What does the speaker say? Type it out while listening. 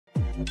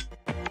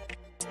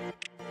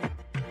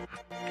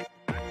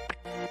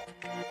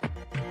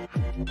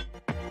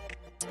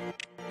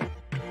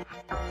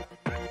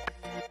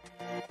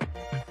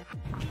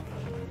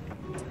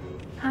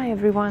Hi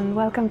everyone,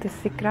 welcome to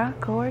Szikra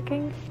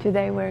coworking.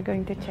 Today we're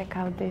going to check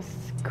out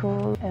this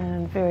cool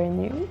and very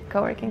new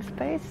coworking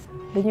space,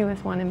 the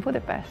newest one in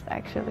Budapest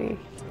actually.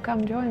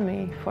 Come join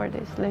me for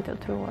this little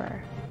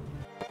tour.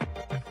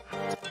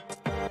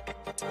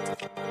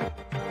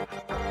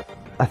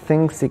 I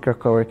think Szikra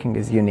coworking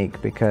is unique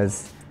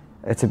because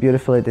it's a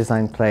beautifully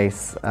designed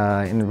place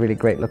in a really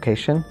great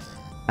location,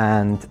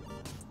 and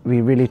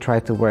we really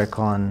try to work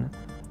on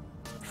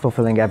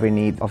fulfilling every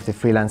need of the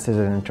freelancers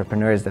and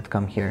entrepreneurs that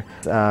come here.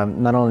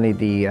 Not only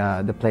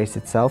the place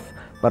itself,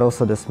 but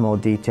also the small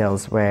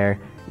details where,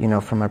 you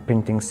know, from our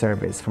printing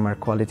service, from our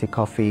quality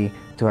coffee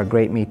to our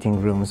great meeting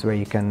rooms where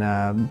you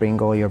can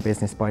bring all your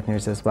business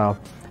partners as well.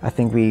 I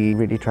think we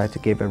really try to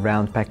give a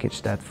round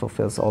package that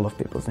fulfills all of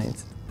people's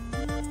needs.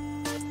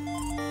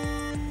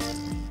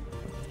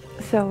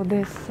 So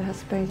this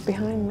space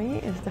behind me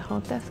is the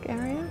hot desk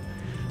area.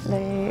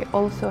 They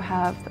also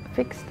have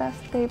fixed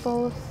desk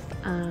tables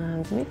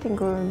and meeting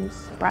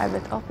rooms,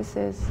 private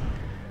offices,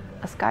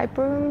 a Skype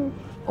room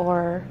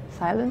or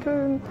silent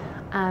room,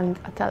 and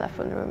a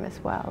telephone room as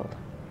well.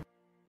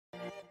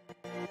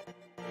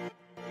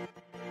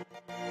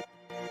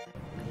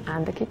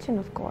 And the kitchen,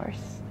 of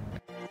course.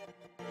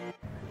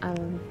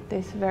 And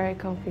this very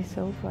comfy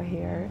sofa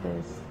here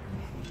is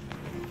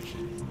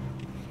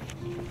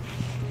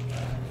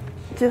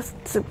just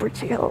super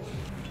chill.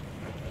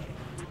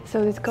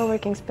 So this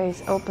co-working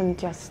space opened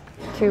just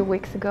 2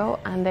 weeks ago,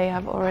 and they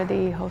have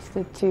already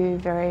hosted 2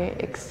 very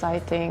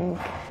exciting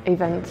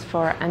events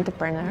for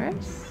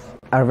entrepreneurs.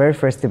 Our very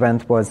first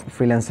event was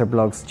Freelancer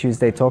Blog's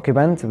Tuesday Talk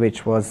event,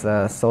 which was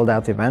a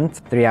sold-out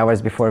event 3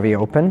 hours before we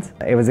opened.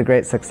 It was a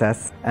great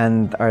success.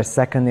 And our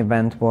second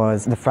event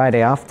was the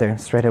Friday after,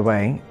 straight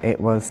away. It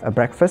was a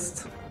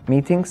breakfast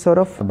meeting, sort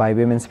of, by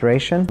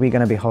Womenspiration. We're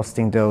going to be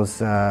hosting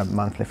those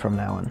monthly from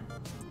now on.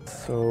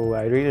 So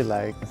I really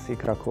like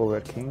Szikra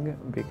coworking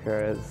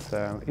because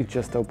it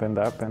just opened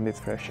up and it's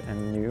fresh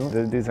and new.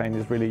 The design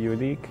is really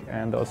unique,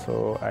 and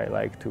also I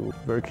like to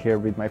work here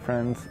with my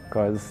friends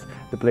because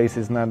the place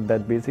is not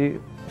that busy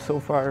so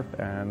far,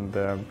 and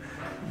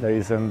there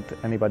isn't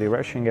anybody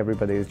rushing.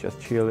 Everybody is just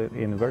chill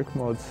in work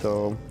mode,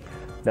 so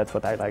that's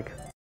what I like.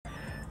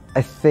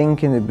 I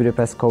think in the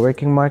Budapest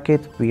co-working market,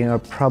 we are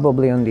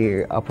probably on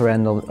the upper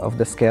end of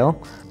the scale.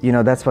 You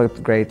know, that's what's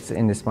great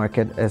in this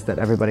market, is that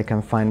everybody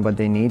can find what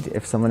they need.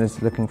 If someone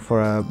is looking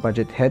for a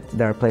budget hit,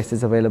 there are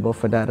places available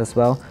for that as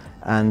well.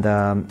 And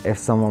if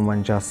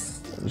someone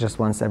just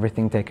wants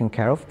everything taken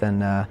care of,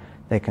 then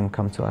they can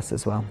come to us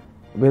as well.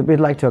 We'd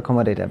like to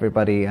accommodate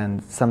everybody,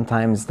 and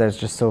sometimes there's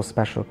just so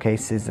special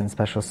cases and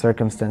special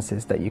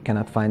circumstances that you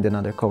cannot find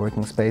another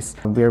co-working space.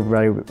 We're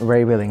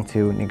very willing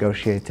to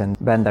negotiate and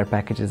bend our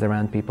packages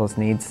around people's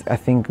needs. I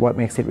think what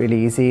makes it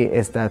really easy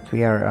is that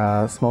we are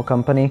a small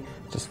company,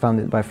 just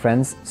founded by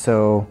friends,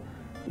 so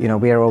you know,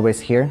 we are always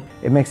here.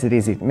 It makes it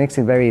easy. It makes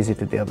it very easy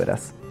to deal with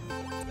us.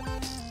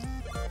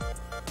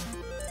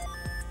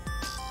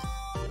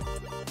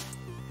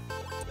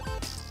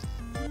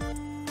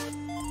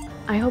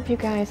 I hope you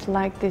guys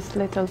like this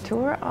little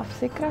tour of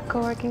Szikra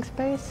co-working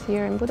space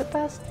here in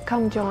Budapest.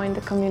 Come join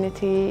the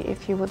community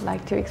if you would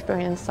like to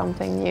experience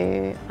something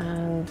new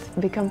and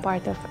become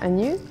part of a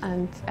new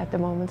and at the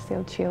moment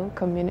still chill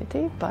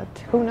community, but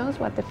who knows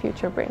what the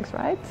future brings,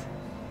 right?